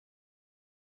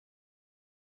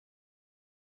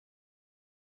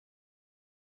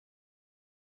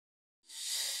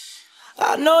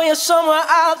I know you're somewhere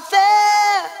out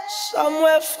there,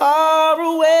 somewhere far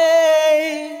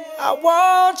away. I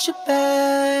want you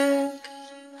back,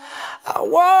 I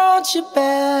want you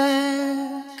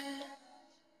back.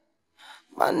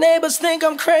 My neighbors think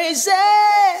I'm crazy,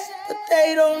 but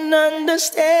they don't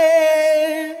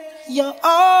understand. You're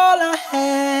all I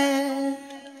had,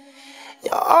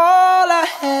 you're all I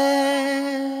had.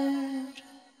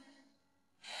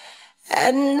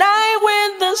 At night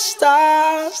when the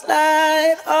stars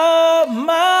light up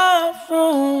my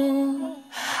room,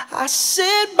 I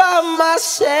sit by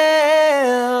myself,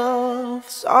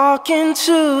 talking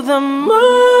to the moon,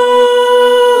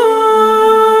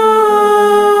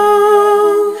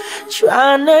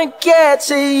 trying to get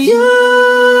to you.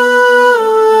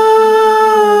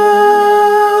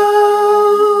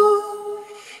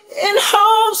 In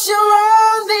hopes you're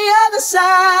on the other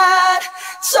side,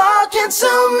 talking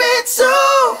to me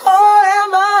too. Or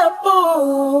am I a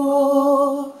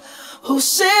fool who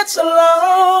sits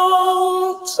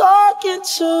alone, talking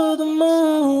to the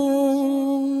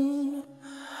moon?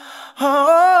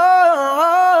 Oh,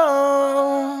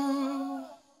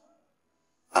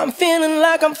 I'm feeling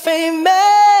like I'm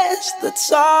famous, the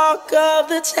talk of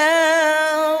the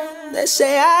town. They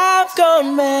say I've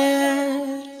gone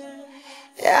mad,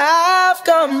 yeah, I've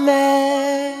gone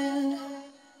mad.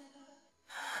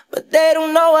 But they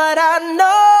don't know what I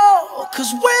know,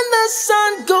 'cause when the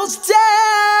sun goes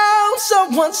down,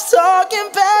 someone's talking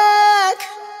back.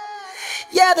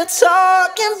 Yeah, they're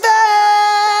talking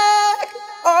back.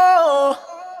 Oh,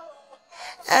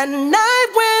 at night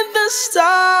when the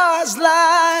stars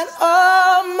light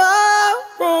up my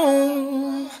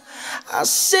room, I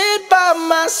sit by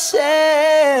myself,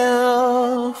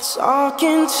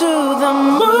 talking to the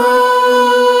moon,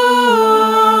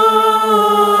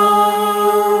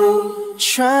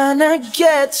 trying to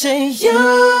get to you.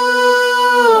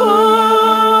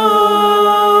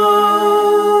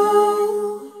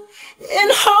 In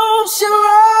hopes you're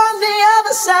on the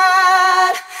other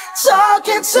side,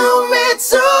 talking to me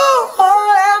too. Or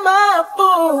am I a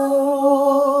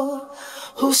fool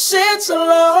who sits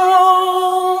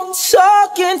alone,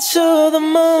 talking to the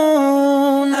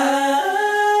moon?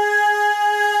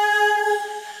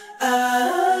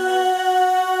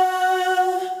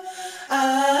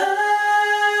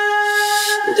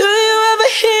 Do you ever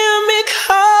hear me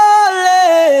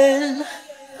calling?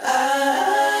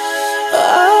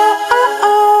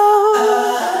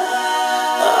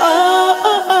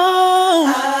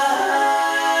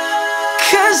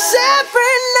 'Cause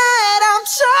every night I'm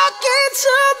talking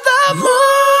to the moon,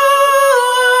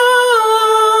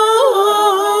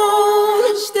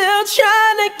 still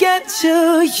trying to get to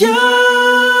you.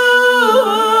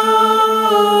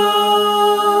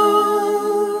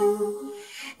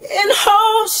 In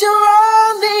hopes you're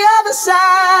on the other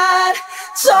side,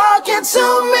 talking to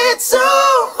me too.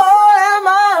 Or am I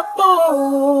a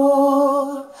fool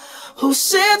who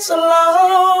sits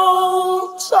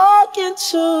alone, talking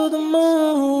to the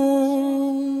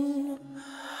moon?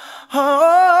 Oh,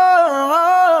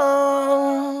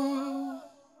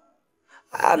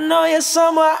 I know you're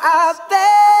somewhere out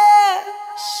there,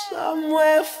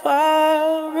 somewhere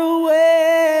far away.